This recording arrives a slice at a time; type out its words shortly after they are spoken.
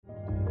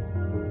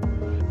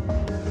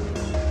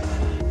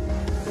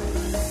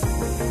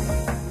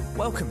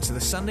Welcome to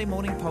the Sunday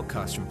morning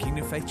podcast from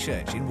Kingdom Faith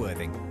Church in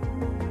Worthing.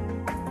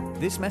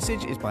 This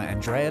message is by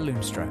Andrea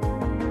Loomstra.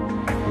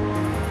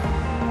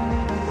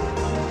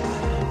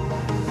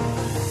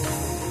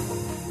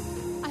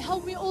 I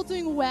hope we're all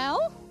doing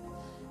well.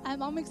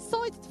 I'm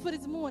excited for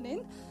this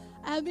morning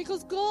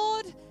because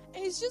God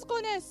is just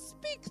going to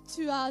speak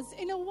to us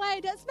in a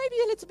way that's maybe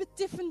a little bit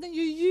different than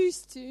you're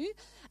used to.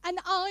 And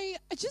I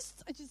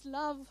just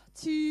love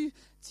to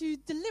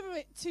deliver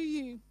it to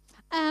you.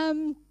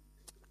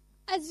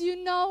 As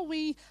you know,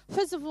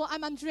 first of all,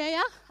 I'm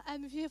Andrea.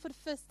 If you're here for the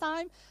first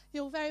time,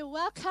 you're very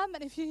welcome.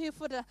 And if you're here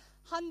for the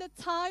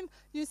 100th time,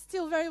 you're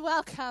still very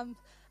welcome.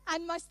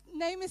 And my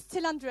name is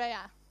still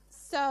Andrea.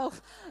 So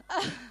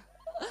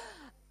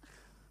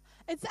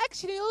it's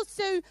actually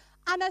also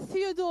Anna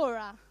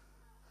Theodora.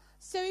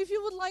 So if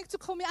you would like to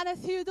call me Anna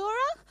Theodora,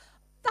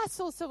 that's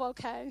also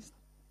okay.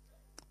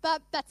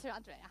 But better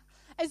Andrea.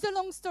 It's a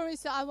long story,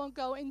 so I won't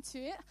go into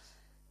it.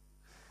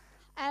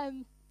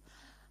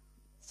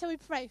 Shall we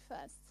pray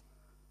first?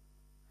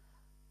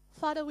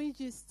 Father, we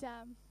just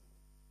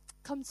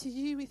come to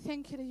you. We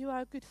thank you that you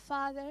are a good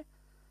Father.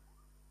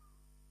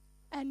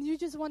 And you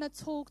just want to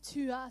talk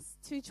to us,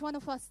 to each one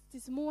of us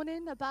this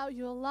morning about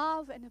your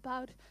love and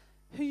about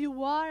who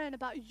you are and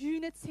about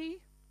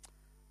unity.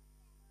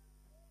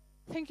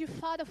 Thank you,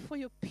 Father, for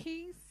your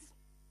peace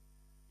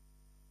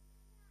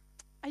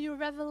and your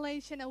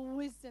revelation and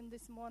wisdom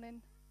this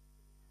morning.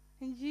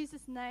 In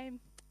Jesus'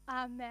 name,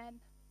 amen.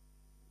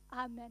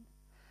 Amen.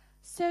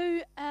 So,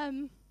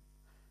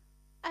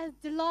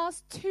 the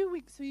last 2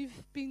 weeks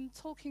we've been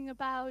talking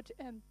about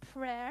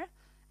prayer,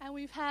 and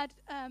we've had,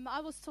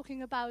 I was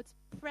talking about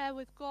prayer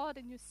with God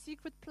in your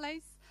secret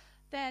place.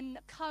 Then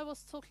Kai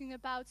was talking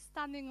about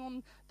standing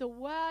on the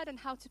Word and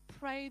how to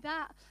pray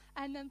that.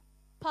 And then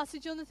Pastor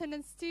Jonathan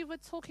and Steve were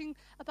talking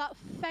about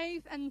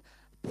faith and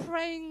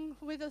praying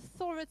with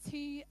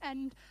authority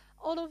and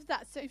all of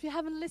that. So if you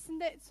haven't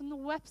listened to it, it's on the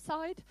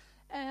website.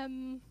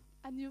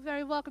 And you're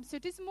very welcome. So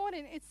this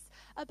morning, it's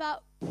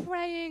about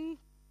praying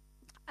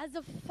as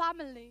a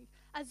family,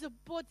 as a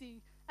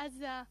body, as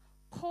a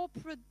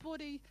corporate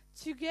body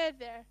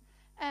together.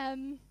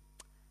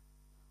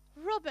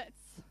 Robert,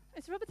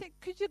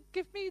 could you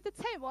give me the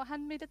table,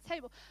 hand me the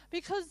table?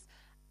 Because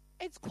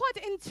it's quite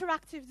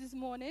interactive this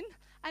morning,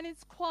 and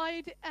it's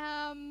quite,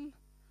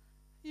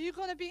 you're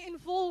going to be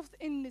involved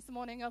in this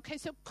morning, okay?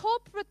 So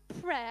corporate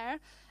prayer,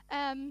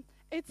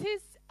 it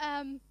is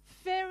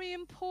very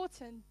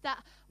important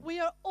that we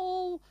are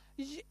all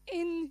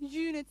in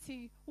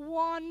unity,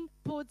 one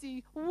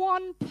body,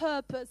 one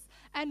purpose,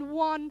 and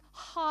one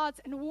heart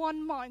and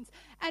one mind.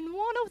 And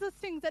one of the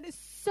things that is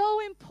so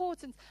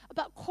important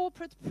about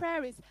corporate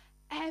prayer is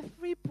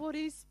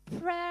everybody's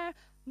prayer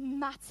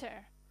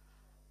matter.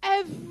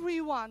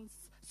 Everyone's.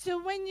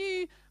 So when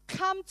you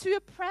come to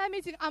a prayer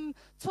meeting, I'm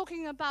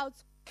talking about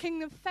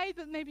Kingdom Faith,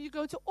 but maybe you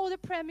go to other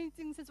prayer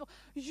meetings as well.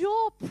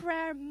 Your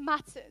prayer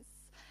matters.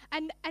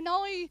 And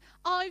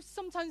I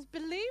sometimes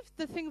believe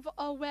the thing of,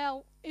 oh,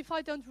 well, if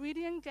I don't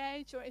really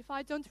engage or if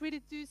I don't really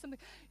do something,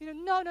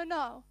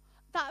 no.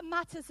 That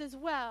matters as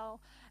well.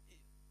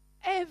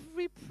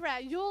 Every prayer,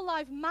 your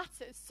life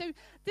matters. So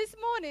this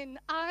morning,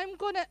 I'm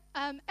going to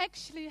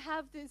actually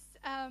have this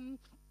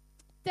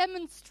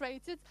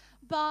demonstrated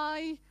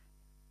by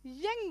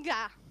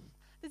Jenga.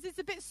 This is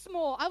a bit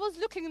small. I was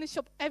looking in the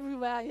shop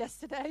everywhere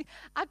yesterday.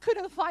 I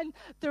couldn't find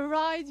the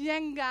right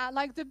Jenga,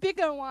 like the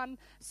bigger one.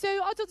 So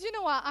I thought, you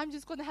know what, I'm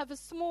just going to have a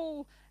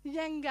small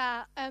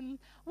Jenga.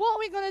 What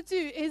we're going to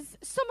do is,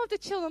 some of the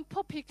children,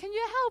 Poppy, can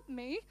you help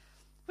me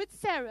with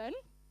Saren?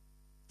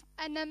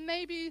 And then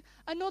maybe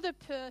another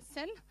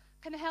person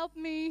can help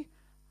me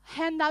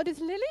hand out. Is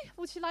Lily?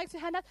 Would you like to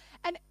hand out?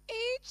 And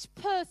each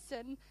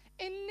person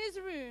in this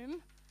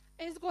room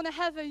is going to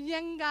have a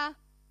Jenga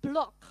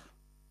block.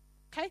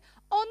 Okay,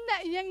 on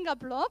that Jenga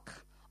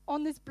block,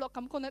 on this block,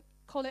 I'm going to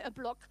call it a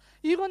block,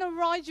 you're going to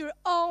write your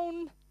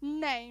own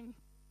name.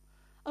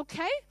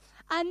 Okay?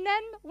 And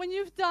then when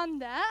you've done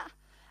that,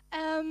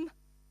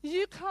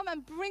 you come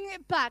and bring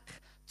it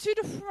back to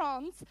the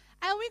front,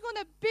 and we're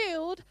going to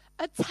build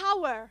a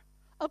tower.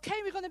 Okay,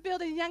 we're going to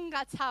build a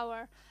Jenga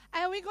tower.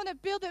 And we're going to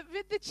build it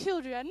with the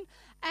children.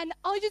 And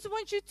I just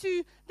want you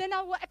to, then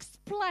I will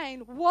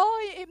explain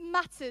why it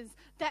matters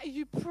that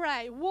you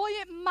pray, why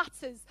it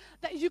matters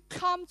that you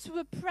come to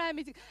a prayer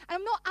meeting. And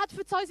I'm not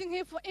advertising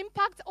here for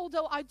Impact,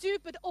 although I do,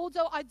 but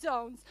although I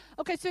don't.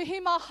 Okay, so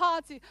hear my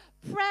heart.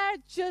 Prayer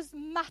just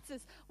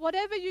matters.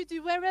 Whatever you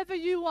do, wherever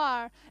you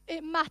are,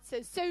 it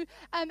matters. So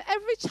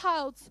every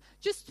child,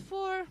 just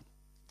for,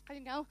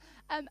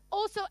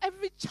 also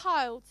every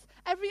child,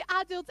 every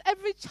adult,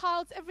 every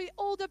child, every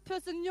older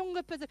person,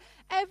 younger person,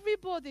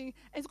 everybody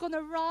is going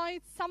to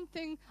write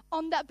something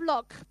on that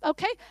block,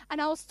 okay?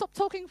 And I'll stop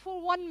talking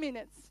for 1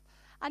 minute.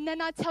 And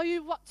then I tell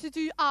you what to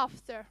do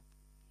after.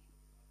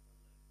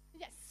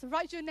 Yes,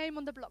 write your name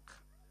on the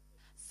block.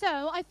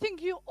 So I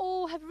think you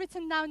all have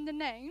written down the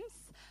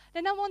names.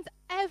 Then I want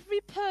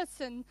every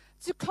person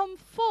to come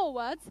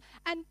forward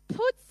and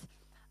put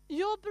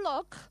your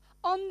block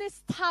on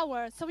this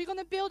tower. So we're going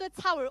to build a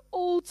tower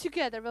all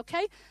together,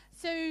 okay?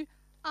 So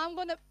I'm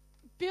going to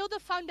build a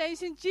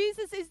foundation.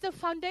 Jesus is the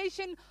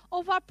foundation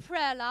of our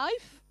prayer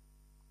life.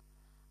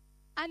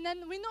 And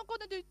then we're not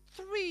going to do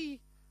 3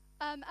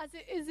 as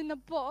it is in the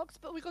box,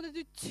 but we're going to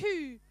do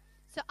 2.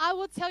 So I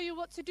will tell you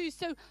what to do.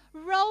 So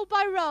row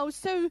by row.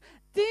 So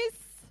this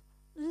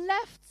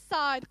left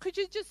side, could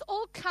you just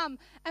all come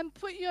and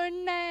put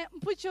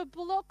your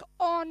block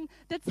on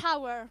the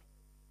tower?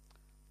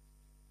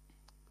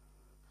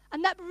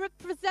 And that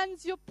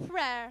represents your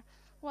prayer.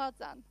 Well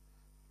done.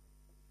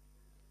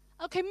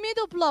 Okay,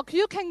 middle block,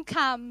 you can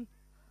come.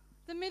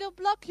 The middle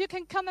block, you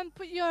can come and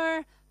put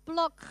your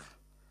block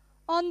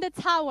on the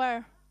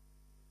tower.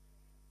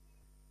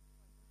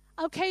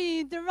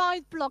 Okay, the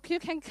right block, you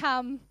can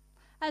come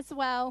as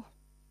well.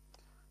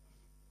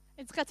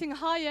 It's getting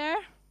higher.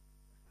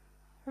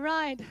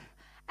 Right.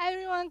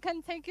 Everyone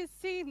can take a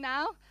seat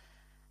now.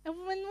 And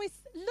when we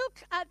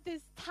look at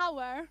this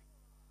tower,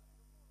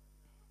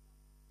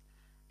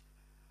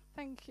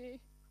 thank you.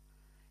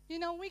 You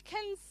know, we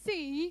can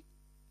see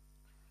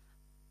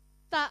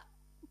that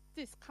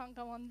this can't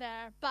go on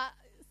there, but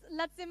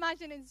let's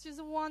imagine it's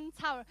just one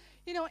tower.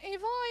 You know,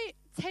 if I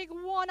take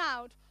one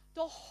out,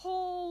 the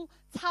whole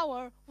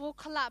tower will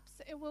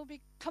collapse. It will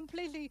be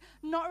completely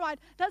not right.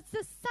 That's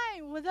the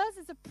same with us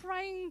as a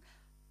praying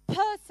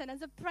person,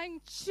 as a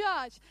praying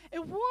church.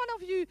 If one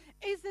of you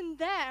isn't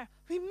there,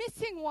 we're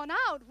missing one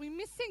out. We're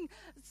missing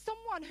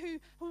someone who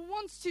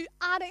wants to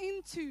add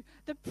into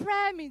the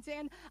prayer meeting.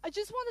 And I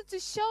just wanted to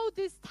show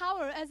this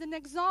tower as an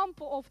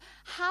example of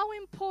how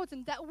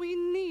important that we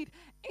need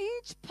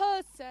each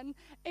person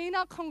in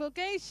our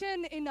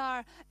congregation, in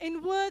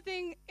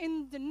Worthing,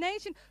 in the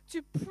nation,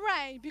 to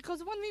pray. Because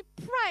when we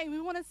pray, we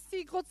want to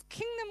see God's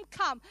kingdom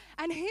come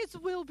and His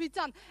will be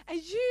done.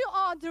 And you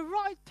are the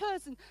right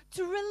person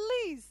to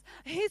release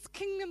His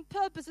kingdom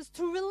purposes,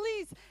 to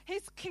release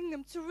His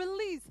kingdom, to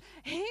release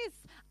His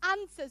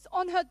answers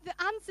on her. The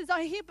answers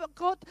are here, but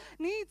God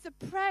needs a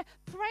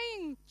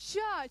praying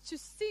church to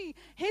see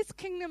His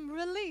kingdom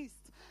released.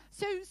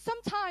 So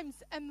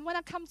sometimes when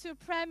I come to a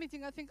prayer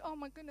meeting, I think, oh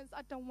my goodness,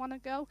 I don't want to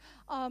go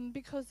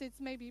because it's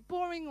maybe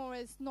boring or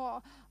it's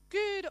not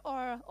good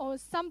or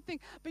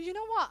something. But you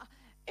know what?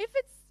 If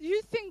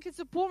you think it's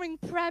a boring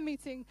prayer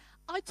meeting,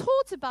 I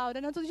thought about it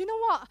and I thought, you know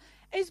what?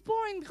 It's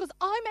boring because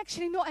I'm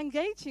actually not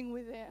engaging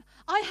with it.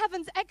 I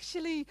haven't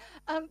actually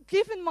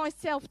given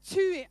myself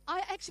to it.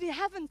 I actually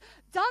haven't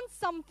done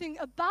something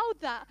about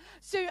that.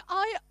 So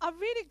I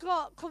really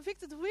got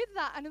convicted with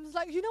that. And it was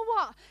like, you know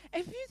what?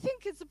 If you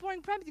think it's a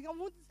boring prayer meeting,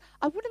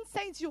 I wouldn't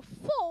say it's your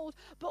fault,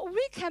 but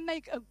we can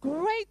make a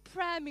great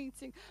prayer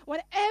meeting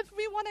when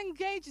everyone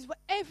engages, when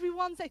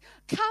everyone says,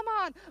 come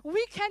on,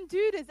 we can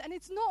do this. And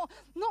it's not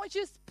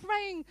just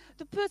praying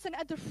the person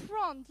at the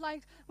front,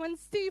 like when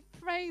Steve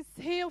prays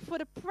here for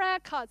the prayer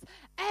cards.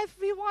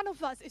 Every one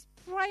of us is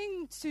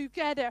praying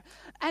together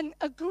and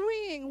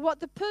agreeing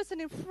what the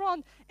person in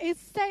front is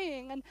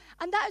saying. And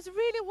that is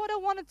really what I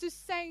wanted to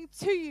say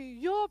to you.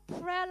 Your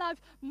prayer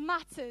life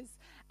matters.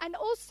 And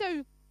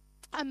also,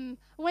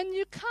 when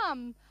you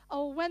come,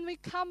 or when we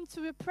come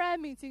to a prayer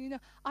meeting, you know,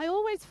 I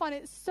always find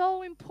it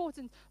so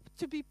important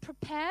to be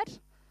prepared.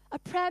 A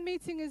prayer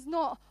meeting is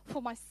not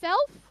for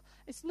myself.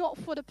 It's not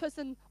for the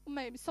person, or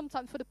maybe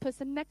sometimes for the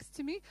person next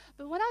to me.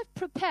 But when I've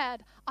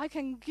prepared, I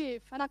can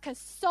give and I can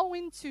sow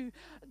into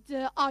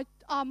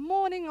our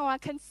morning, or I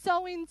can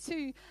sow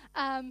into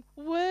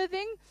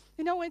Worthing.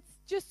 You know, it's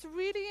just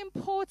really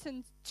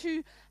important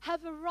to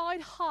have a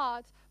right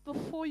heart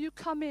before you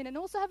come in, and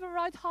also have a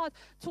right heart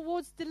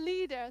towards the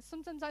leader.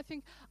 Sometimes I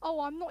think,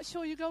 oh, I'm not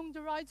sure you're going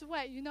the right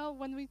way, you know,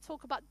 when we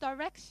talk about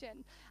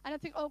direction. And I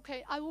think,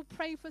 okay, I will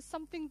pray for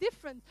something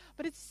different.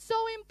 But it's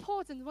so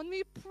important when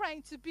we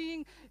pray to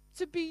be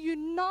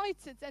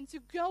united and to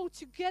go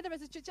together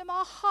as a church. And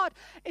our heart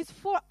is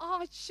for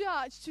our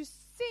church to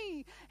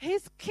see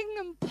His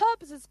kingdom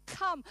purposes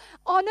come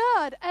on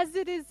earth as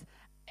it is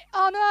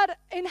on earth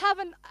in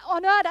heaven,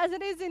 on earth as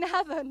it is in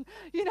heaven,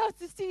 you know,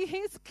 to see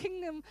His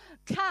kingdom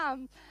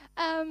come.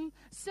 One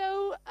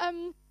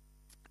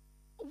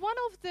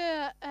of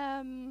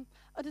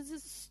there's a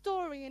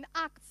story in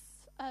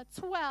Acts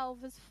 12,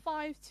 verse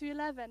 5 to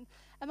 11,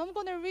 and I'm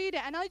going to read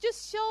it, and I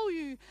just show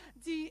you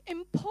the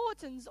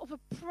importance of a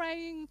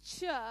praying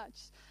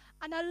church.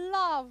 And I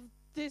love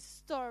this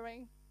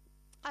story.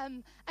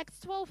 Acts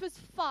 12, verse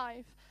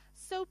 5.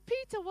 So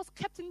Peter was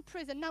kept in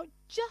prison. Now,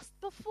 just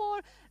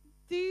before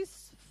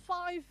these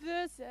 5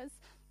 verses,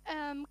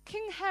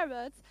 King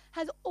Herod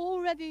has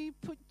already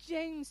put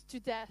James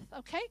to death,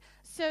 okay?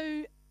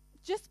 So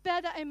just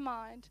bear that in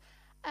mind.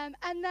 And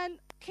then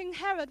King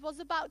Herod was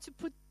about to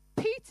put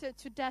Peter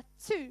to death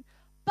too,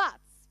 but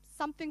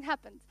something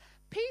happened.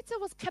 Peter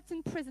was kept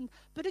in prison,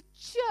 but the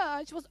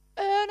church was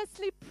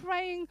earnestly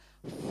praying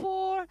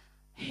for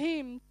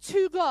him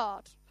to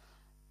God.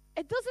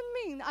 It doesn't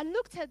mean, I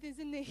looked at this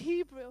in the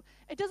Hebrew,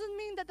 it doesn't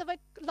mean that they were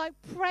like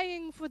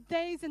praying for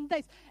days and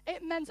days.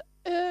 It meant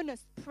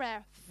earnest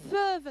prayer,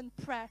 fervent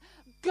prayer,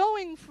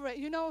 going for it,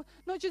 you know,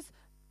 not just,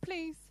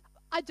 please,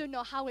 I don't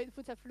know how it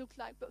would have looked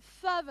like, but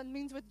fervent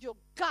means with your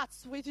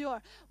guts, with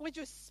your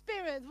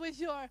spirit,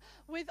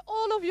 with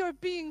all of your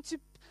being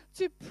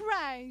to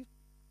pray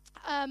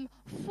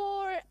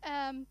for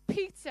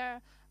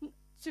Peter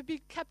to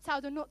be kept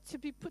out or not to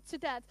be put to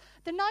death.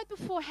 The night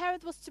before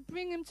Herod was to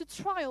bring him to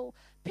trial,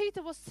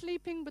 Peter was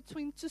sleeping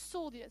between two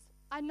soldiers.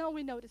 I know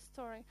we know this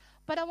story,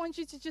 but I want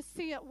you to just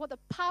see what the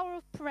power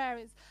of prayer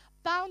is.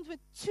 Bound with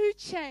two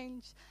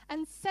chains,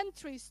 and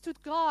sentries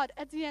stood guard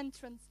at the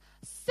entrance.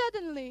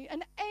 Suddenly,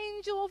 an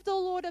angel of the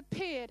Lord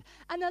appeared,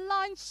 and a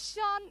light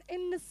shone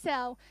in the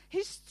cell.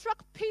 He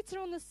struck Peter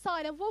on the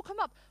side and woke him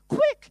up.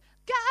 "Quick,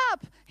 get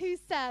up," he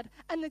said,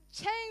 and the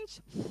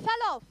chains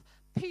fell off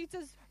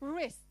Peter's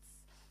wrists.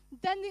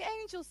 Then the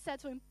angel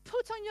said to him,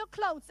 "Put on your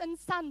clothes and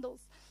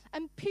sandals."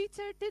 And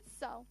Peter did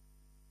so.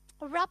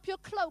 "Wrap your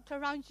cloak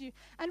around you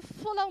and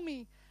follow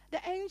me,"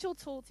 the angel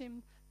told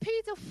him.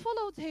 Peter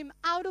followed him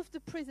out of the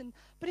prison,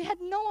 but he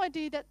had no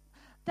idea that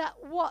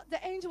what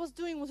the angel was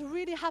doing was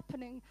really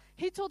happening.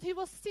 He thought he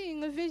was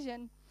seeing a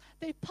vision.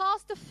 They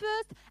passed the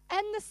first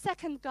and the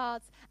second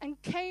guards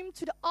and came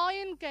to the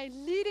iron gate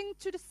leading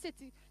to the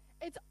city.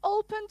 It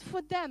opened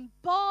for them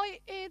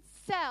by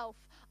itself.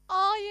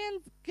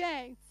 Iron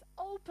gates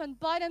opened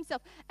by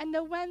themselves, and they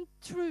went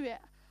through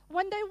it.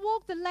 When they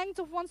walked the length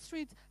of one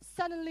street,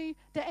 suddenly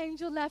the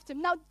angel left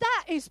him. Now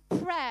that is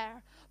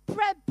prayer.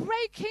 Prayer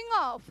breaking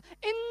off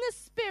in the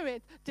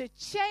spirit the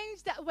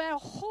chains that were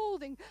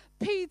holding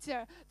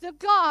Peter. The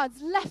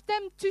guards left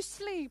them to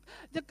sleep.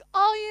 The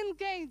iron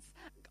gates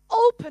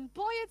opened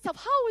by itself.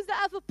 How is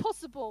that ever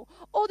possible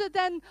other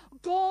than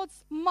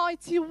God's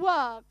mighty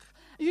work?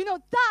 You know,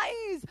 that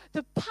is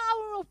the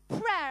power of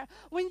prayer.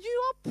 When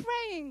you are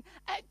praying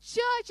at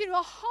church, in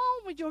your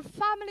home, with your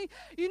family,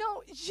 you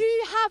know,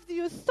 you have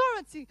the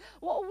authority,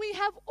 what we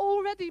have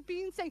already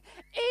been saying,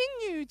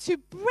 in you to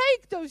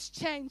break those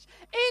chains,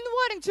 in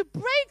wanting to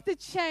break the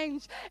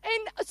change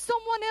in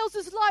someone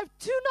else's life.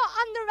 Do not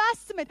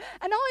underestimate.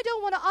 And I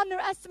don't want to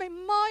underestimate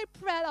my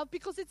prayer life,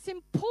 because it's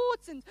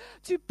important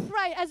to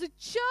pray as a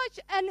church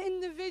and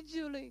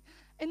individually.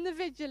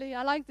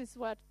 I like this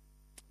word.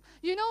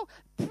 You know,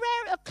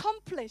 prayer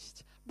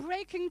accomplished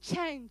breaking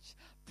change.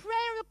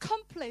 Prayer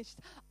accomplished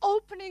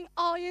opening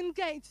iron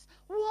gates.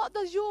 What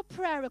does your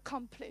prayer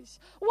accomplish?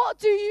 What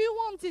do you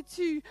want it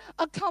to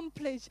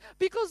accomplish?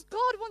 Because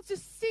God wants to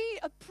see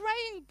a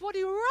praying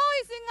body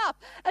rising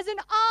up as an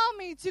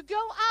army to go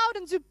out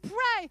and to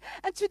pray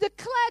and to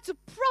declare, to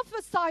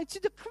prophesy, to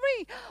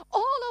decree,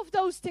 all of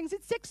those things.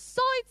 It's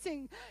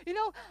exciting. You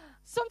know,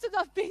 sometimes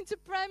I've been to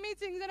prayer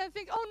meetings and I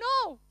think, oh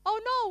no,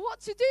 what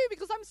to do?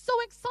 Because I'm so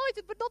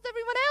excited, but not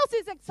everyone else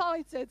is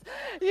excited,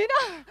 you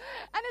know?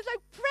 And it's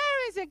like, prayer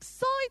is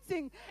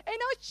exciting. In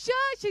our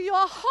church, in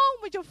your home,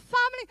 with your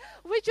family,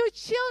 with your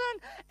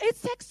children,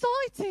 it's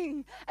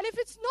exciting. And if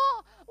it's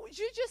not,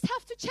 you just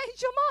have to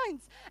change your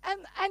minds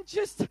and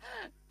just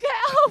get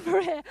over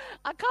it.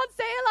 I can't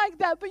say it like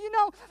that, but you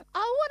know, I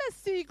want to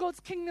see God's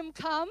kingdom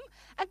come,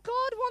 and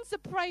God wants a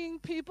praying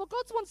people.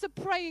 God wants a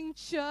praying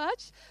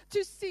church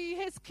to see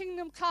His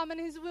kingdom come and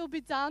His will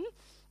be done.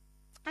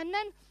 And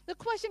then the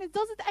question is,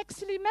 does it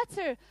actually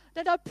matter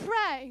that I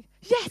pray?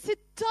 Yes, it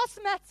does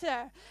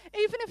matter.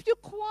 Even if you're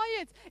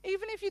quiet,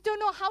 even if you don't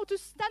know how to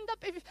stand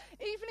up, even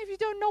if you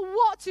don't know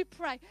what to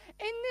pray.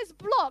 In this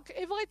block,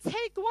 if I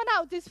take one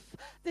out, this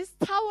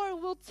tower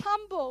will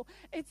tumble.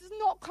 It's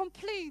not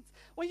complete.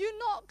 When you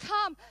not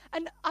come,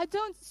 and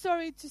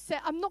sorry to say,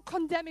 I'm not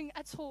condemning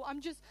at all.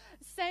 I'm just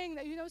saying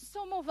that, you know,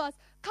 some of us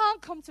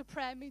can't come to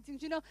prayer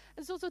meetings. You know,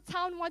 there's also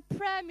town-wide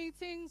prayer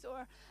meetings,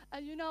 or,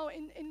 you know,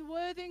 in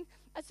Worthing.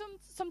 And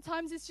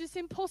sometimes it's just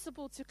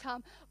impossible to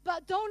come.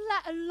 But don't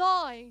let a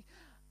lie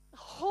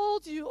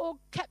hold you or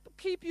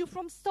keep you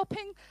from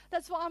stopping.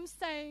 That's what I'm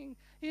saying.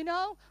 You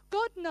know,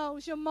 God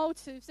knows your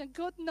motives and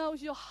God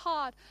knows your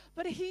heart.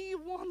 But He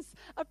wants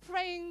a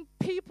praying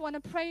people and a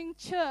praying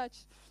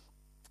church.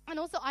 And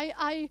also,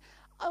 I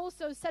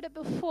also said it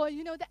before,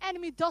 you know, the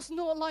enemy does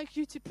not like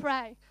you to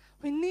pray.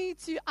 I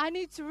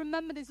need to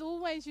remember this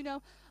always, you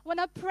know. When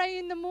I pray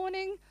in the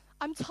morning,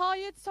 I'm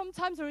tired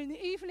sometimes, or in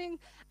the evening,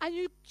 and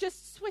you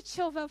just switch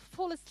over and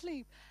fall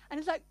asleep. And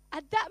it's like,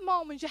 at that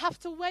moment, you have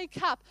to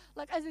wake up,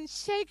 like as in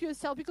shake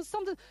yourself, because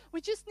sometimes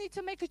we just need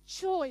to make a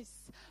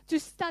choice to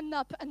stand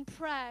up and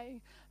pray,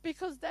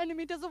 because the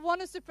enemy doesn't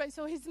want us to pray,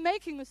 so he's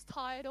making us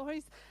tired, or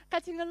he's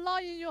getting a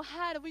lie in your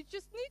head. We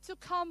just need to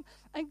come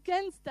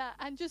against that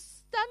and just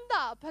stand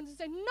up and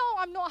say, no,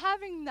 I'm not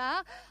having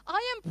that.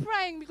 I am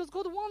praying because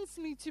God wants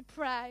me to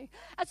pray.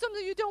 And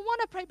sometimes you don't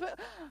want to pray, but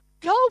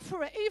go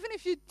for it, even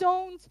if you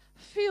don't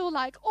feel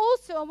like.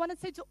 Also, I want to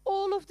say to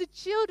all of the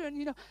children,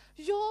 you know,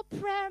 your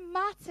prayer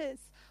matters.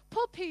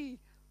 Poppy,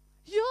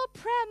 your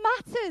prayer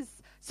matters.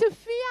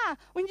 Sophia,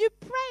 when you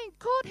pray,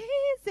 God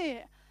hears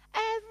it.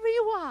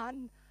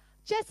 Everyone.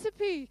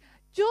 Giuseppe,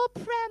 your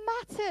prayer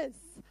matters.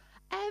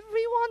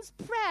 Everyone's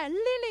prayer.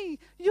 Lily,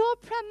 your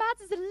prayer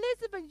matters.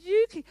 Elizabeth,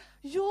 Yuki,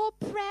 your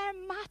prayer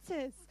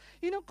matters.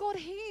 God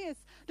hears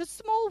the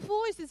small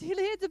voices. He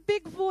hears the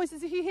big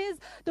voices. He hears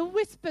the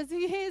whispers.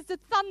 He hears the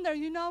thunder,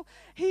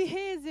 He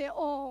hears it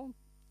all.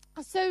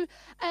 So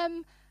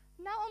now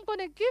I'm going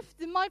to give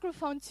the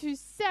microphone to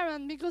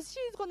Saren because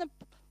she's going to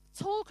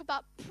talk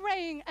about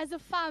praying as a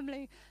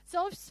family.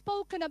 So I've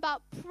spoken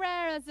about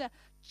prayer as a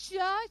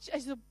church,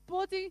 as a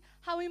body,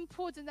 how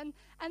important.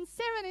 And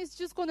Saren is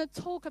just going to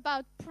talk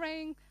about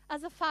praying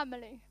as a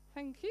family.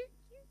 Thank you.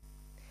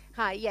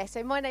 Hi,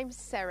 so my name's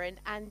Saren,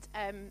 and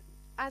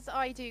as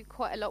I do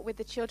quite a lot with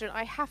the children,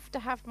 I have to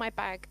have my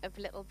bag of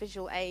little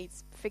visual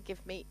aids.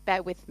 Forgive me,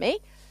 bear with me.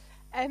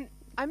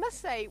 I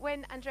must say,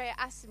 when Andrea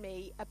asked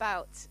me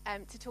about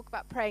to talk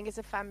about praying as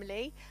a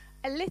family,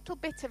 a little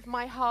bit of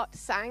my heart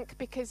sank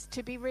because,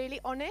 to be really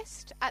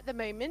honest, at the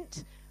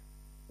moment,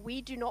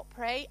 we do not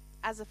pray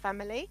as a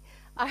family.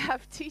 I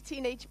have 2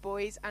 teenage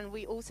boys, and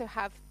we also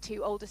have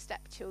 2 older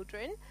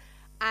stepchildren.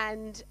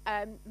 And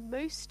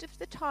most of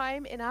the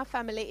time in our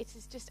family, it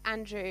is just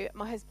Andrew,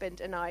 my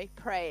husband, and I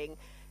praying.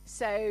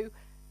 So,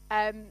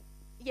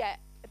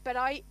 but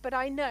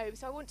I know.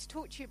 So I want to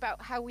talk to you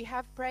about how we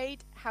have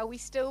prayed, how we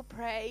still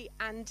pray,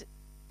 and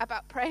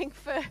about praying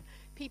for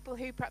people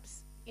who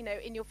perhaps,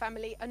 in your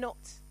family are not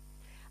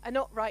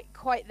right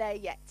quite there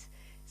yet.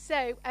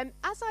 So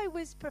as I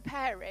was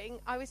preparing,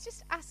 I was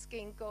just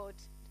asking God,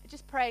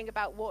 just praying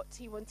about what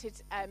He wanted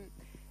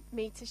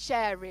me to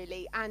share,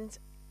 really. And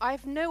I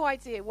have no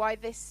idea why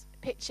this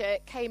picture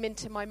came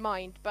into my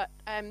mind, but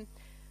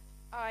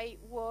I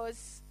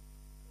was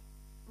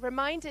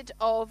reminded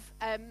of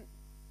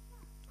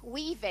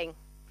weaving.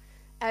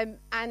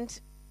 And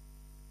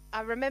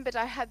I remembered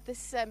I had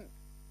this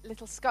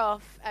little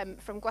scarf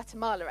from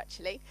Guatemala,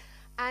 actually.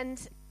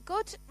 And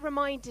God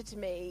reminded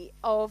me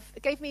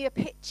gave me a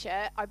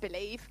picture, I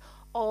believe,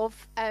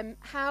 of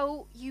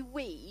how you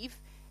weave.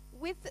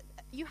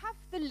 You have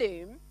the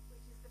loom,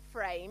 which is the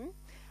frame,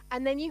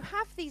 and then you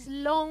have these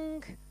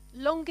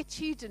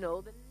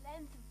longitudinal, the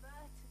length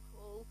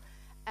vertical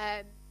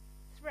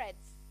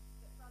threads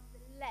that run the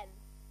length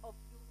of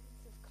your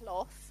piece of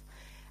cloth,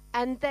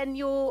 and then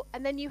you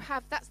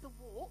have, that's the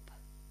warp,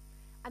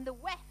 and the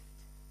weft,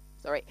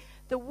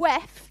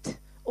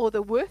 or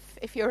the woof,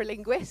 if you're a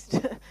linguist,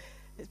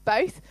 it's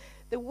both.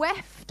 The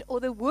weft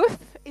or the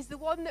woof is the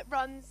one that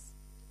runs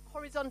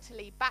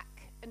horizontally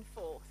back and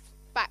forth.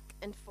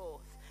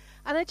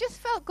 And I just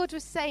felt God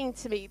was saying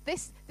to me,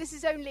 this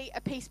is only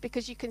a piece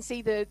because you can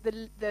see the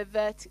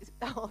vertical.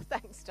 Oh,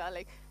 thanks,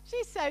 darling.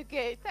 She's so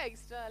good.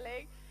 Thanks,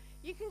 darling.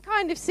 You can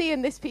kind of see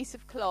in this piece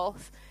of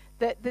cloth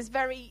that there's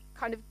very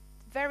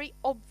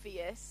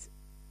obvious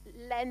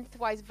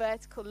lengthwise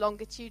vertical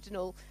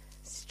longitudinal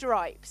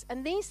stripes.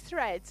 And these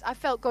threads, I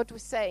felt God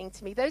was saying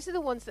to me, those are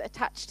the ones that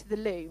attach to the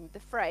loom, the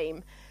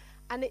frame.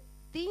 And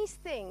these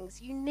things,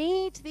 you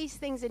need these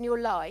things in your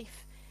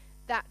life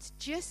that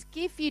just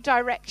give you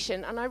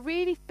direction. And I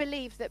really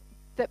believe that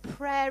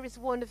prayer is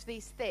one of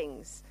these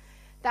things,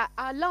 that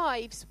our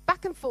lives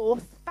back and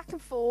forth,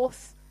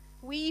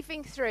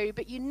 weaving through,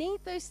 but you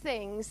need those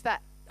things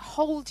that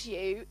hold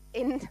you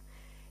in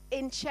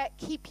check,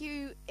 keep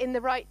you in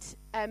the right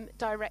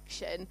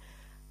direction.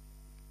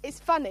 It's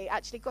funny,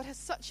 actually, God has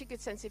such a good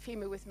sense of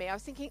humour with me. I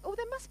was thinking,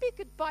 there must be a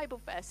good Bible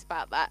verse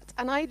about that.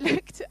 And I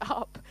looked it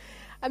up,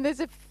 and there's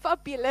a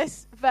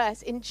fabulous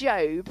verse in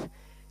Job.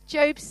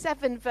 Job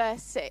 7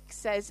 verse 6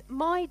 says,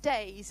 "My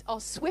days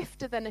are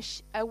swifter than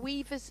a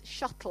weaver's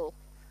shuttle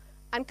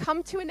and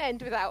come to an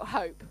end without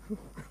hope."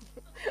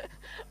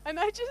 And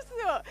I just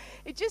thought,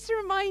 it just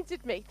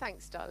reminded me,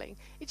 thanks, darling.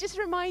 It just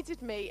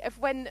reminded me of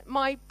when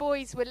my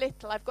boys were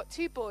little. I've got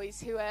 2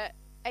 boys who are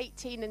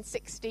 18 and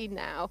 16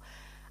 now.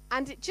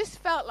 And it just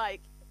felt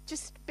like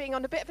just being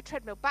on a bit of a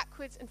treadmill,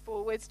 backwards and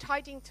forwards,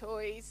 tidying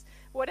toys,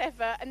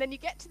 whatever. And then you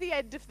get to the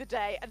end of the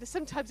day, and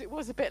sometimes it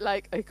was a bit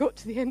like, I got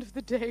to the end of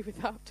the day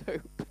without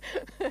hope.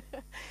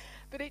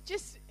 But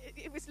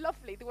it was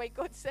lovely the way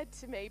God said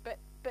to me. But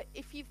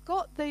if you've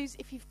got those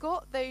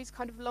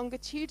kind of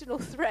longitudinal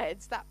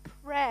threads, that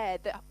prayer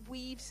that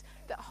weaves,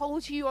 that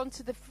holds you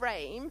onto the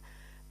frame,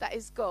 that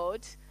is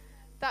God,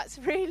 that's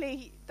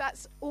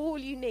all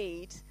you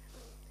need.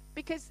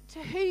 Because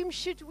to whom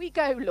should we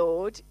go,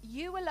 Lord?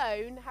 You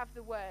alone have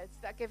the words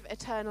that give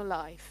eternal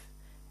life.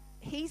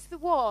 He's the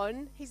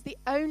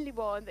only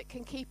one that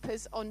can keep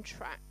us on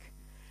track.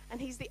 And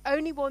He's the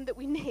only one that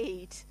we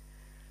need.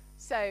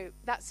 So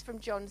that's from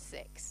John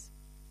 6.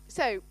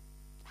 So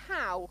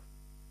how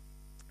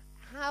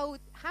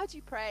do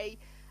you pray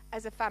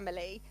as a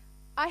family?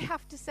 I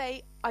have to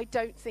say, I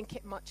don't think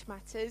it much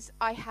matters.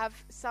 I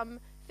have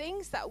some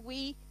things that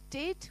we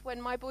did when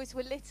my boys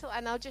were little,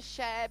 and I'll just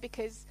share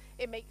because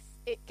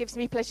it gives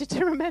me pleasure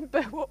to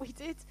remember what we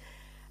did.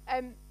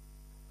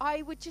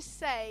 I would just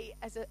say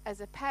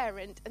as a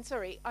parent, and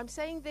sorry, I'm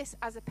saying this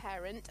as a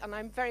parent, and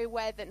I'm very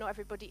aware that not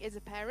everybody is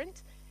a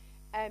parent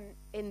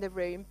in the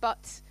room,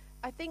 but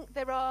I think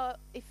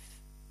if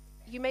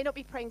you may not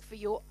be praying for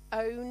your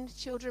own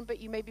children, but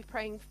you may be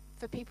praying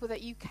for people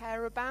that you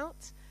care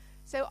about.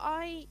 So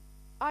I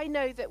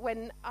know that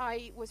when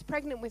I was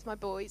pregnant with my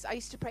boys, I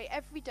used to pray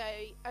every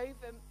day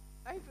over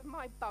over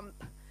my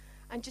bump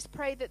and just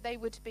pray that they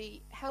would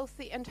be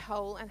healthy and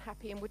whole and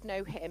happy and would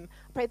know him.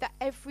 I pray that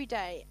every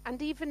day.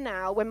 And even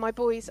now, when my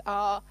boys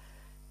are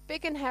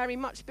big and hairy,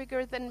 much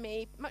bigger than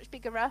me, much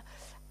bigger,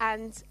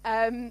 and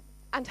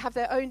have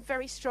their own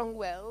very strong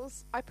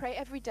wills, I pray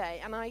every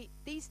day. And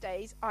these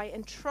days, I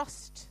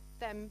entrust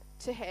them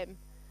to him.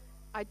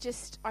 I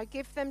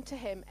give them to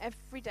him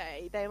every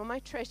day. They are my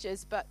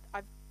treasures, but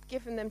I've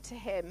given them to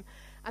him.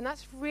 And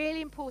that's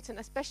really important,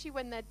 especially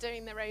when they're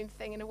doing their own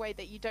thing in a way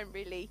that you don't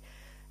really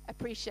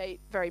appreciate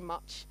very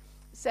much.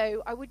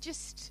 So I would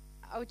just,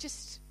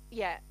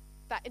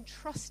 that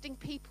entrusting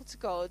people to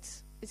God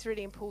is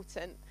really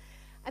important.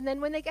 And then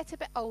when they get a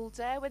bit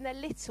older, when they're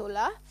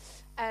littler,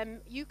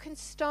 you can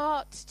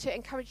start to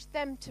encourage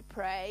them to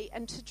pray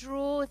and to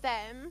draw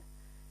them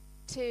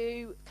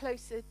to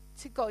closer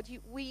to God.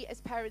 We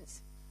as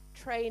parents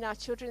train our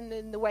children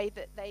in the way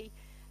that they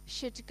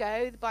should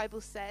go, the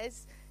Bible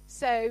says.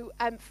 So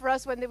for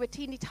us, when they were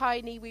teeny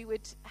tiny,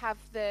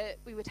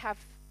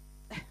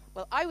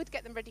 I would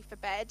get them ready for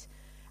bed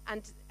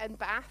and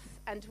bath,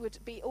 and would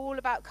be all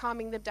about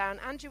calming them down.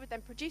 Andrew would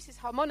then produce his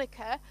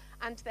harmonica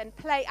and then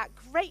play at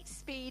great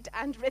speed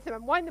and rhythm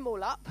and wind them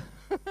all up.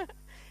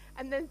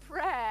 And then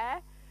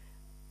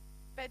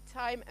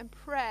bedtime and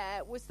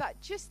prayer was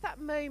that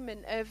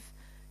moment of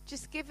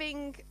just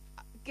giving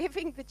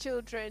the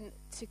children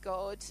to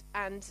God,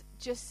 and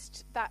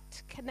just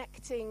that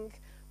connecting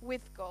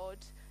with God.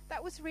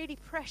 That was really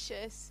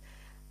precious.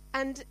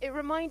 And it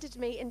reminded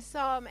me in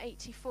Psalm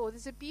 84,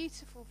 there's a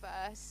beautiful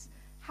verse.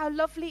 How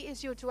lovely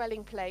is your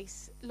dwelling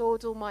place,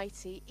 Lord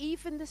Almighty.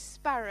 Even the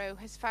sparrow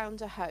has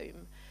found a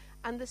home,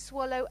 and the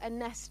swallow a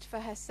nest for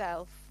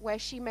herself, where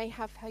she may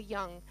have her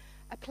young,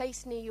 a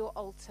place near your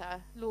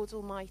altar, Lord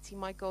Almighty,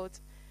 my God,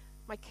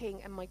 my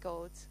King and my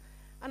God.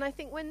 And I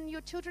think when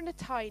your children are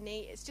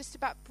tiny, it's just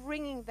about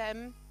bringing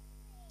them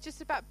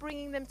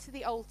to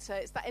the altar.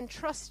 It's that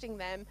entrusting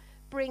them,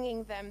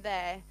 bringing them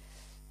there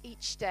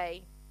each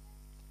day.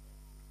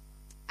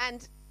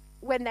 And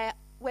when they're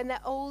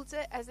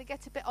older, as they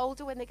get a bit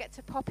older, when they get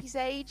to Poppy's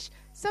age,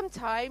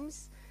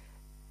 sometimes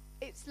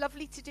it's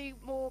lovely to do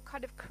more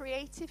kind of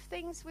creative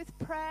things with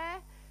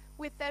prayer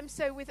with them.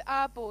 So with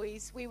our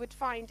boys, we would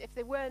find if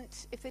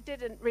they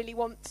didn't really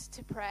want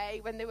to pray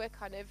when they were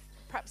kind of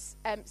perhaps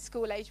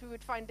school age, we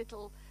would find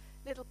little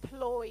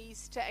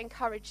ploys to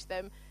encourage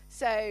them.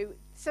 So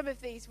some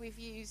of these we've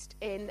used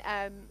in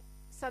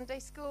Sunday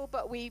school,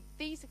 but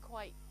these are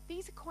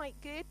quite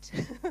good.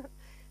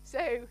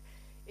 So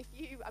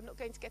I'm not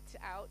going to get it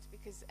out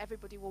because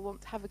everybody will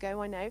want to have a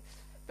go, I know.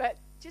 But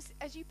just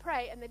as you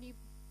pray and then you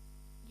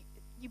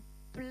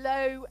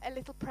blow a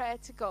little prayer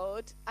to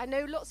God. I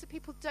know lots of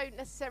people don't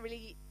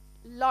necessarily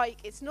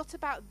it's not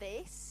about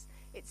this.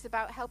 It's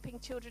about helping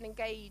children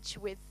engage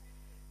with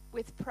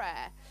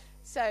prayer.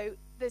 So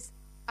there's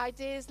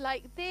ideas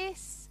like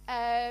this.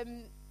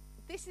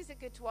 This is a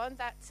good one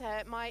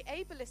that my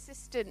able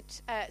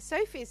assistant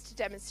Sophie is to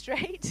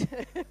demonstrate.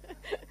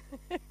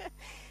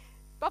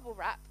 Bubble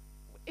wrap.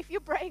 If you're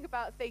praying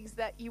about things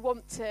that you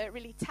want to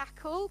really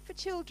tackle for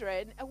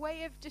children, a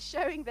way of just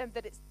showing them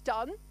that it's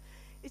done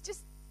is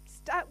just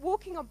start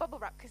walking on bubble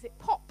wrap because it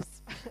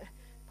pops.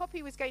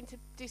 Poppy was going to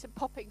do some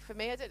popping for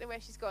me. I don't know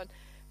where she's gone.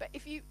 But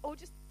or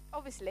just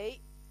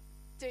obviously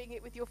doing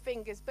it with your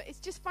fingers, but it's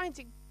just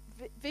finding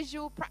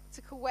visual,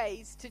 practical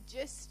ways to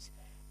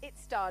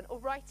it's done, or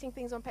writing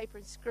things on paper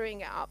and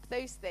screwing it up.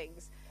 Those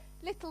things,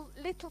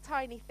 little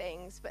tiny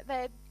things, but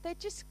they're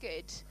just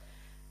good.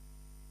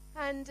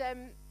 And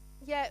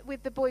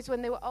with the boys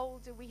when they were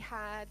older, we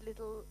had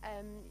little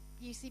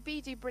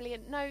UCB do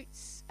brilliant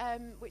notes,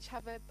 which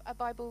have a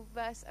Bible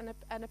verse and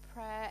a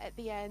prayer at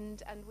the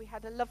end. And we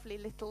had a lovely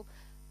little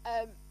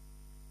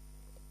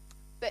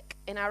book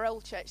in our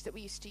old church that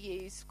we used to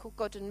use called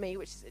God and Me,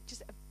 which is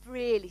just a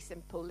really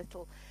simple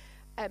little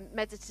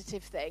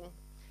meditative thing.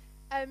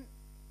 I'm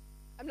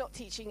not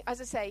teaching.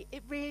 As I say,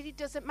 it really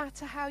doesn't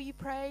matter how you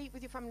pray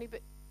with your family,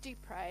 but do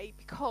pray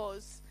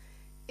because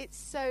it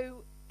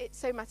so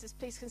matters.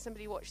 Please, can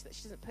somebody watch that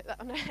she doesn't put that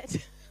on her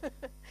head?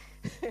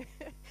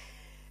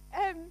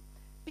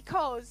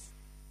 Because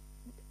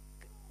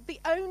the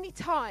only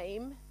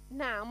time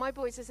now, my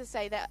boys, as I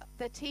say,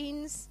 they're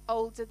teens,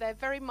 older, they're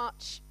very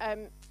much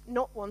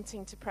not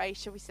wanting to pray,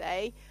 shall we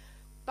say.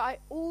 But I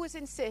always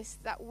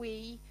insist that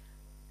we,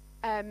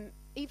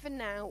 even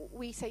now,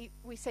 we say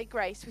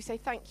grace, we say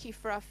thank you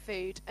for our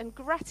food. And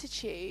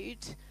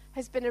gratitude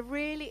has been a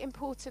really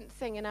important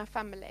thing in our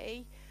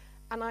family.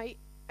 And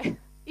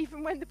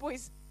even when the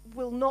boys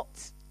will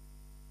not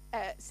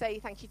say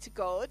thank you to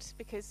God,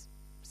 because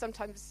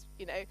sometimes,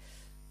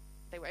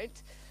 they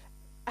won't,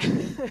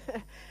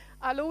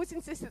 I'll always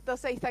insist that they'll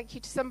say thank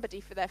you to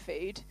somebody for their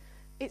food.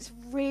 It's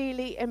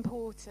really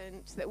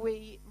important that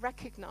we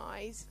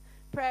recognise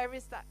prayer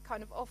is that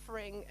kind of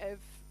offering of,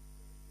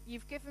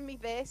 you've given me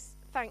this,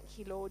 thank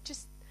you, Lord.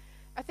 Just,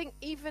 I think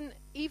even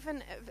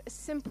a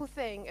simple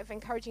thing of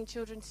encouraging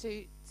children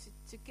to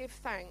give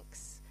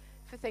thanks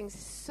for things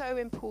is so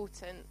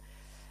important.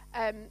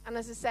 And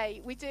as I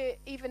say, we do it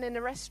even in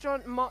a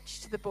restaurant,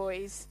 march to the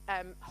boys,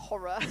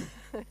 horror.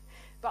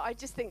 But I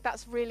just think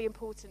that's really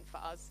important for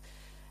us.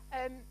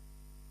 I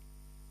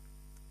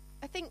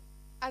think,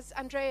 as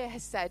Andrea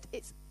has said,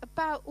 it's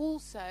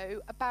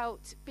also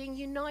about being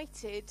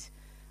united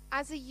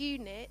as a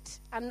unit.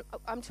 And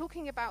I'm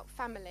talking about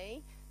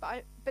family,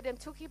 but I'm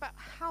talking about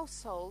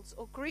households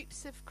or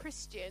groups of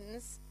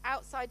Christians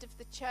outside of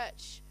the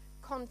church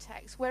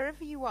context,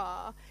 wherever you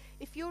are.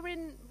 If you're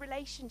in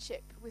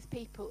relationship with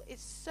people,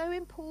 it's so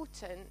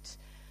important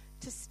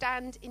to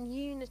stand in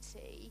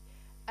unity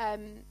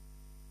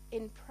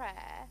in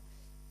prayer.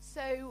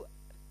 So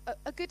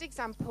a good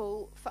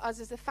example for us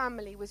as a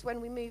family was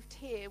when we moved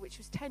here, which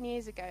was 10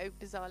 years ago,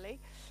 bizarrely.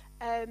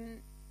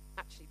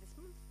 Actually, this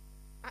month.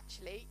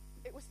 Actually,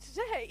 it was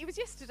today. It was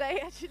yesterday,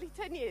 actually,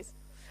 10 years.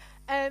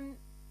 And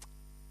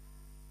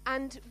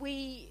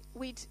we'd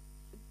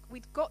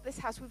got this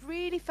house. We've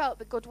really felt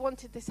that God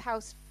wanted this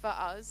house for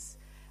us.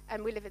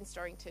 And we live in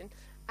Storrington.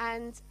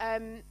 And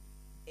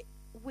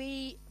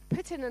we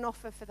put in an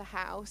offer for the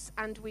house.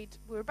 And we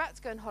were about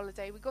to go on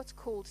holiday. We got a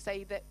call to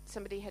say that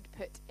somebody had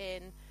put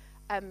in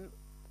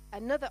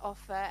another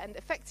offer. And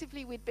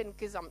effectively, we'd been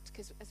gazumped.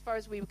 Because as far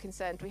as we were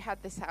concerned, we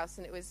had this house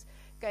and it was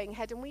going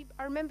ahead. And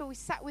I remember we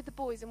sat with the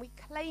boys and we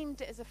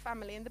claimed it as a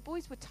family. And the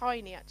boys were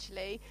tiny,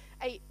 actually.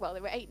 They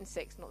were 8 and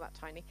 6, not that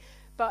tiny.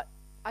 But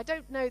I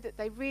don't know that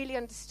they really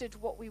understood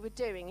what we were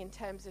doing in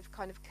terms of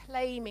kind of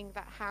claiming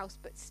that house,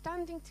 but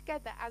standing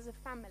together as a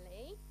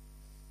family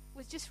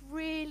was just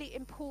really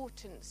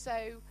important.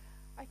 So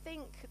I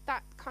think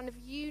that kind of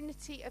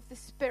unity of the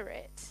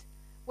Spirit,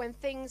 when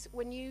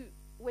you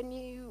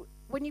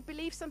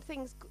believe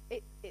something's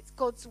it's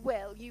God's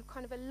will, you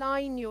kind of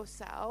align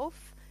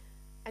yourself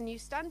and you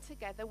stand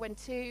together. When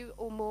 2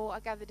 or more are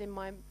gathered in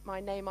my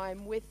name, I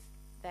am with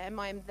them,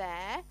 I am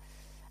there.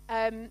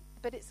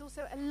 But it's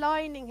also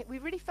aligning. We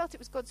really felt it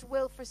was God's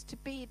will for us to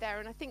be there.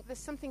 And I think there's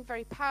something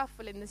very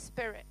powerful in the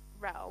spirit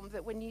realm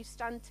that when you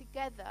stand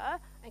together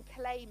and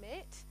claim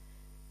it,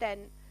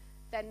 then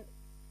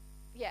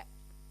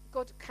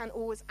God can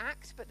always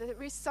act. But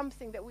there is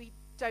something that we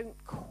don't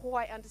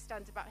quite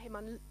understand about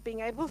him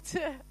being able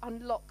to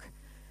unlock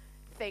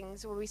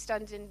things where we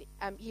stand in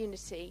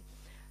unity.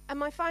 And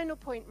my final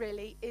point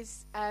really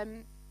is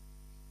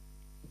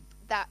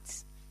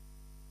that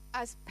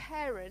as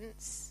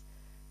parents,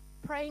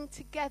 praying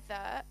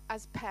together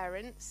as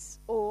parents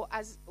or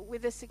as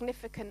with a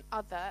significant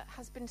other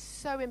has been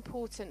so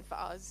important for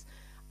us.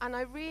 And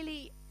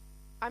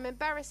I'm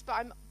embarrassed, but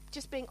I'm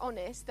just being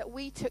honest that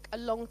we took a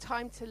long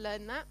time to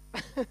learn that.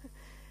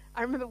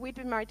 I remember we'd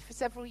been married for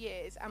several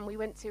years and we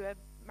went to a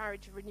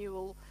marriage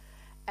renewal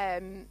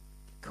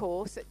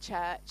course at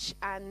church,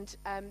 and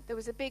there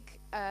was a big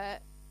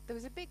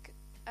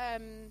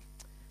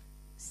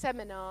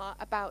seminar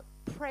about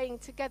praying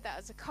together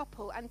as a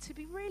couple. And to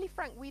be really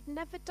frank, we'd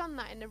never done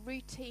that in a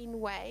routine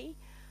way,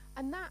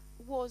 and that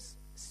was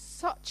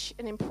such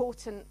an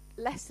important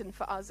lesson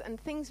for us, and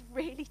things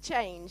really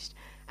changed.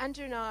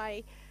 Andrew and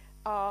I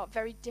are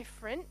very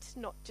different,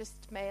 not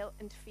just male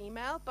and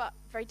female, but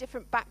very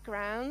different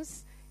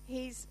backgrounds.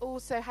 He's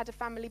also had a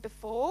family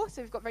before,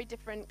 so we've got very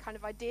different kind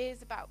of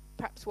ideas about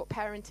perhaps what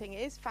parenting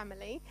is,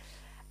 family,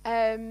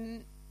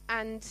 and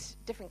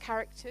different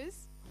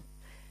characters.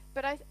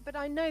 But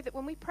I know that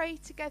when we pray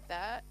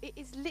together, it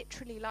is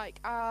literally like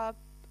our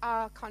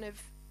kind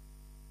of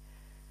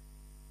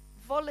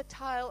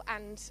volatile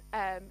and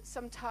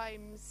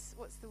sometimes,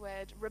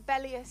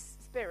 rebellious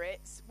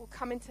spirits will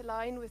come into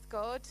line with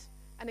God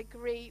and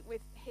agree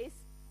with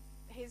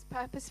his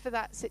purpose for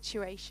that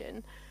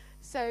situation.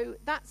 So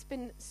that's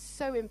been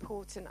so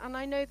important. And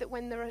I know that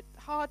when there are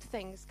hard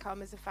things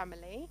come as a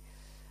family,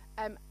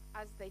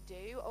 as they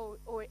do,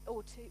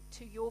 or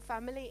to your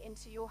family,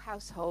 into your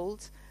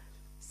household,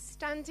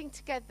 standing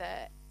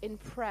together in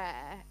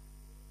prayer,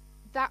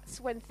 that's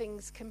when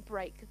things can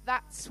break.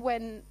 That's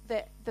when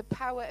the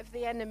power of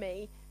the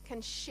enemy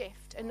can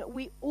shift. And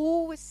we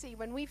always see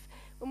when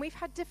we've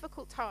had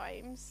difficult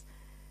times,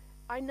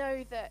 I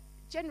know that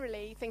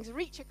generally things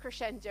reach a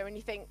crescendo and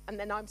you think, and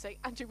then I'm saying,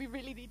 Andrew, we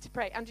really need to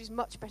pray. Andrew's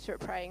much better at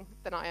praying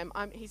than I am.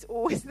 He's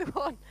always the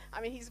one. I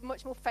mean, he's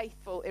much more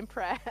faithful in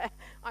prayer.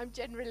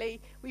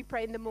 We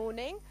pray in the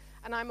morning,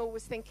 and I'm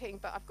always thinking,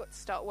 but I've got to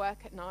start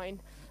work at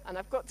 9 and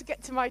I've got to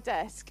get to my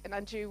desk. And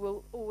Andrew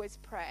will always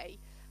pray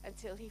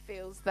until he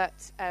feels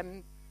that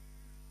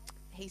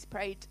he's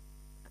prayed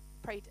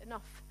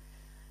enough.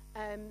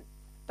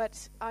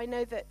 But I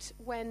know that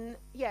when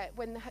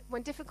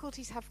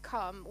difficulties have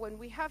come, when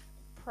we have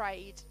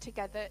prayed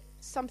together,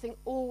 something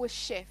always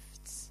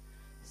shifts.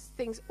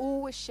 Things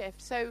always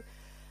shift. So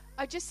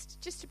I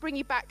just to bring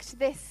you back to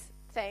this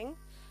thing,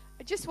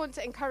 I just want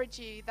to encourage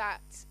you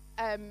that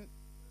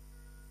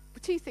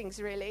 2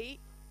 things really.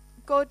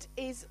 God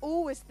is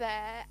always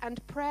there,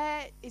 and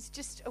prayer is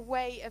just a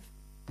way of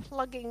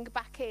plugging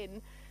back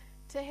in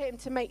to him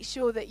to make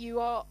sure that you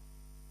are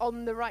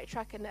on the right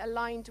track and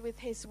aligned with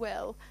his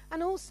will.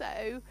 And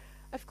also,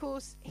 of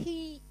course,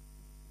 he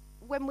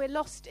when we're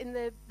lost in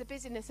the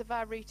busyness of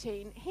our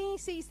routine, he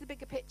sees the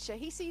bigger picture.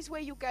 He sees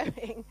where you're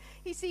going.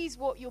 He sees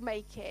what you're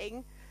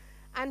making.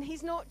 And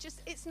it's not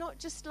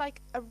just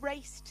like a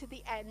race to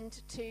the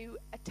end to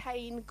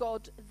attain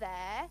God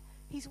there.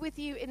 He's with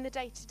you in the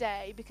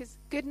day-to-day, because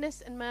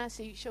goodness and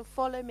mercy shall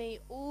follow me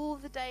all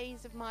the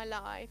days of my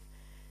life.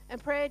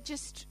 And prayer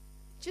just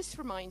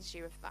reminds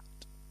you of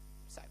that.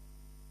 So.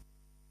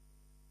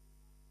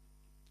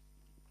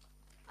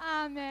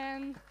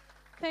 Amen.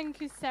 Thank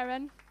you,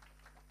 Seren.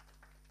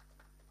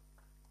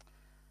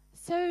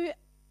 So,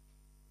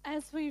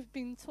 as we've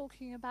been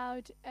talking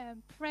about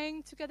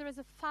praying together as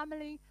a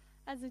family,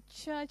 as a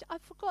church, I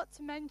forgot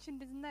to mention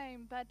this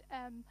name, but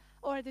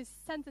or this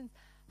sentence: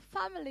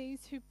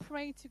 families who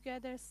pray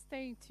together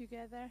stay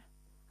together.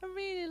 I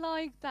really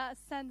like that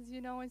sentence.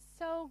 It's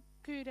so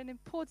good and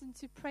important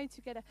to pray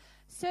together.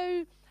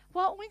 So,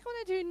 what we're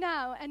going to do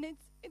now, and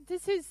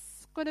this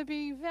is going to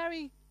be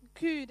very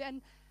good.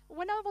 And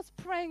when I was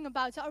praying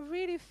about it, I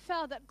really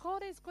felt that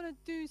God is going to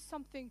do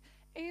something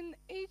in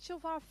each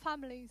of our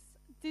families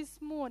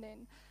this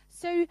morning.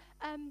 So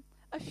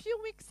a few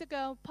weeks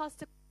ago,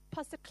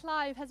 Pastor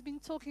Clive has been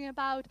talking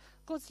about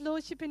God's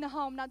Lordship in the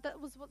home. Now,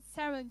 that was what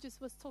Sarah just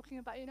was talking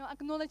about,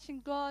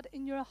 acknowledging God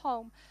in your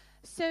home.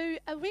 So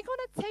we're going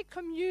to take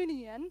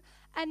communion,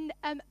 and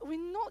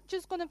we're not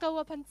just going to go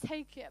up and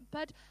take it,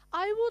 but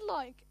I would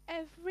like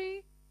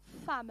every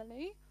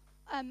family,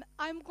 I'm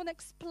going to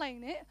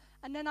explain it,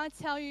 and then I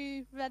tell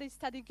you, ready,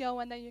 steady, go,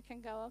 and then you can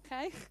go,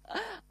 okay?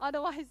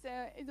 Otherwise,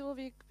 it will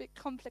be a bit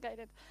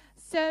complicated.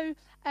 So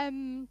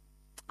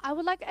I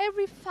would like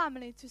every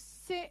family to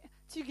sit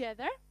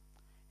together.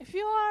 If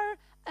you are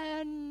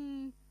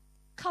a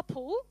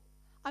couple,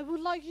 I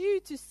would like you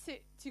to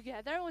sit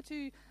together, or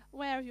to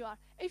where you are.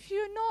 If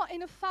you're not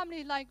in a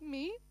family like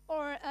me,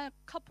 or a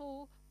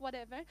couple,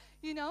 whatever,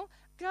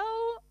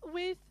 go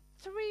with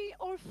 3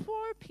 or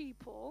 4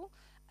 people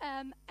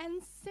and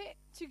sit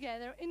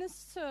together in a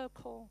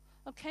circle.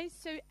 Okay,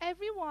 so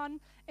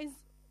everyone is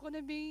going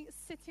to be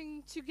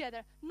sitting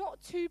together,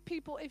 not 2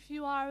 people if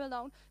you are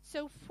alone.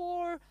 So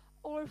 4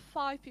 or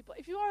 5 people.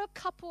 If you are a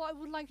couple, I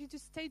would like you to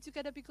stay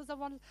together, because I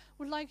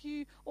would like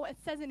you, or it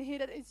says in here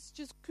that it's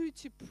just good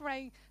to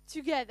pray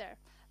together.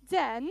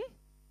 Then,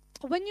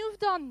 when you've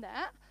done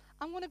that,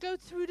 I'm going to go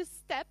through the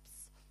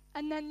steps,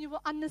 and then you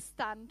will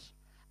understand.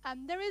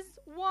 There is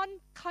one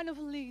kind of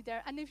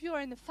leader, and if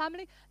you're in a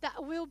family,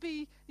 that will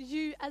be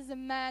you as a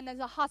man, as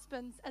a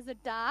husband, as a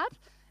dad.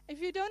 If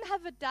you don't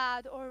have a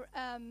dad or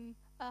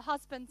a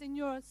husband in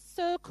your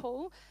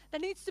circle, there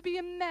needs to be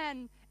a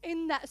man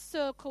in that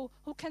circle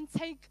who can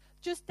take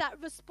just that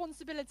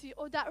responsibility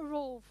or that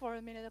role for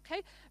a minute,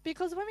 okay?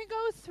 Because when we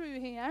go through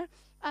here,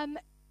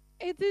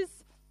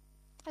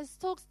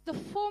 the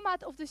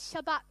format of the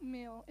Shabbat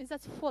meal is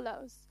as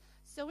follows.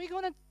 So we're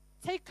going to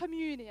take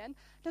communion.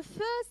 The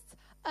first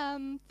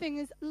thing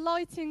is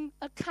lighting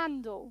a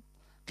candle.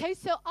 Okay,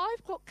 so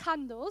I've got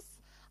candles.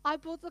 I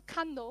bought a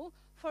candle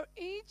for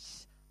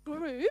each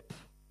group.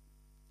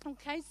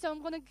 Okay, so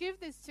I'm going to give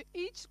this to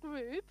each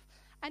group,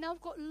 and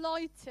I've got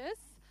lighters,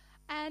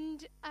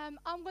 and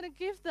I'm going to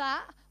give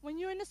that, when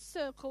you're in a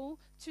circle,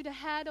 to the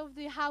head of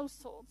the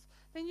household.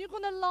 Then you're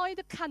going to light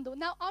a candle.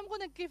 Now, I'm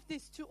going to give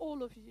this to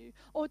all of you,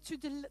 or to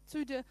the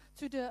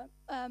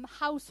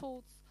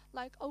households,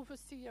 like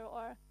overseer,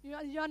 or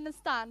you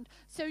understand.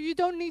 So you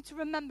don't need to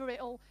remember it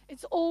all.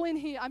 It's all in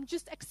here. I'm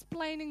just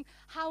explaining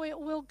how it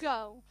will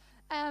go.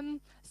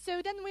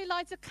 So then we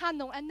light a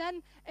candle, and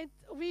then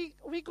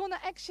we're going to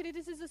actually,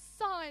 this is a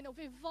sign of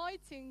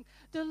inviting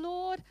the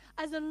Lord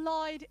as a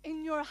light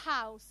in your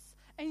house,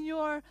 in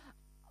your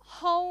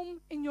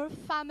home, in your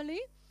family.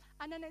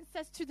 And then it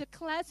says to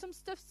declare some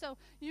stuff, so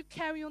you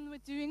carry on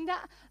with doing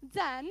that.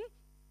 Then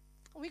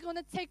we're going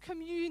to take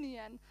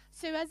communion.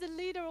 So as a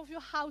leader of your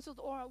household,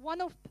 or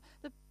one of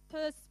the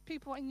first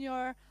people in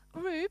your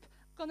group,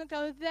 going to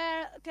go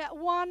there, get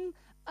one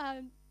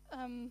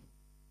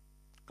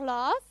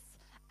glass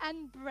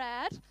and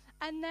bread,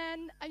 and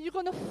then you're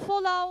going to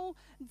follow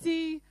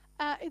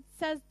it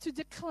says to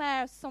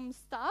declare some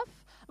stuff.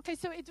 Okay,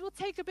 so it will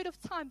take a bit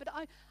of time, but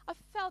I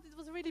felt it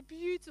was really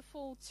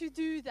beautiful to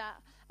do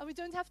that. And we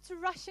don't have to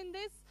rush in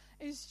this.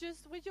 It's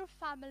just with your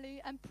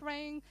family and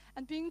praying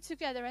and being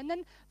together. And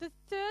then the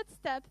third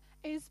step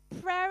is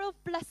prayer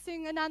of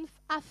blessing and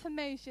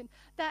affirmation.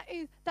 That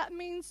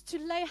means to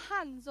lay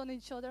hands on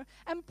each other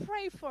and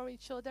pray for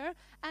each other.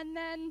 And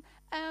then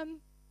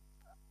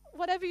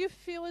whatever you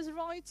feel is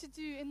right to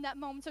do in that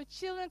moment. So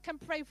children can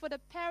pray for the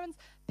parents,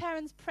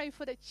 parents pray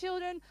for the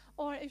children,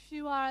 or if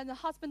you are a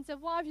husband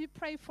and wife, you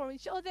pray for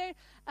each other.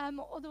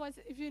 Otherwise,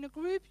 if you're in a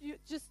group, you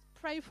just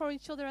pray for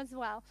each other as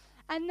well.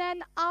 And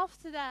then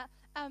after that,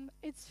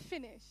 it's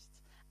finished.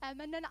 And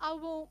then I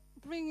will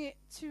bring it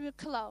to a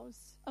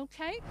close,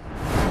 okay?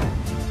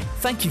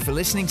 Thank you for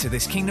listening to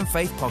this Kingdom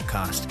Faith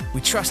podcast.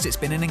 We trust it's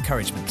been an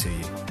encouragement to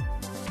you.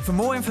 For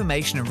more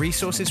information and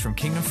resources from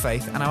Kingdom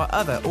Faith and our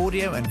other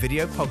audio and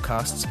video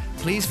podcasts,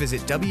 please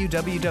visit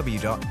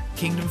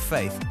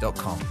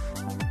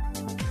www.kingdomfaith.com.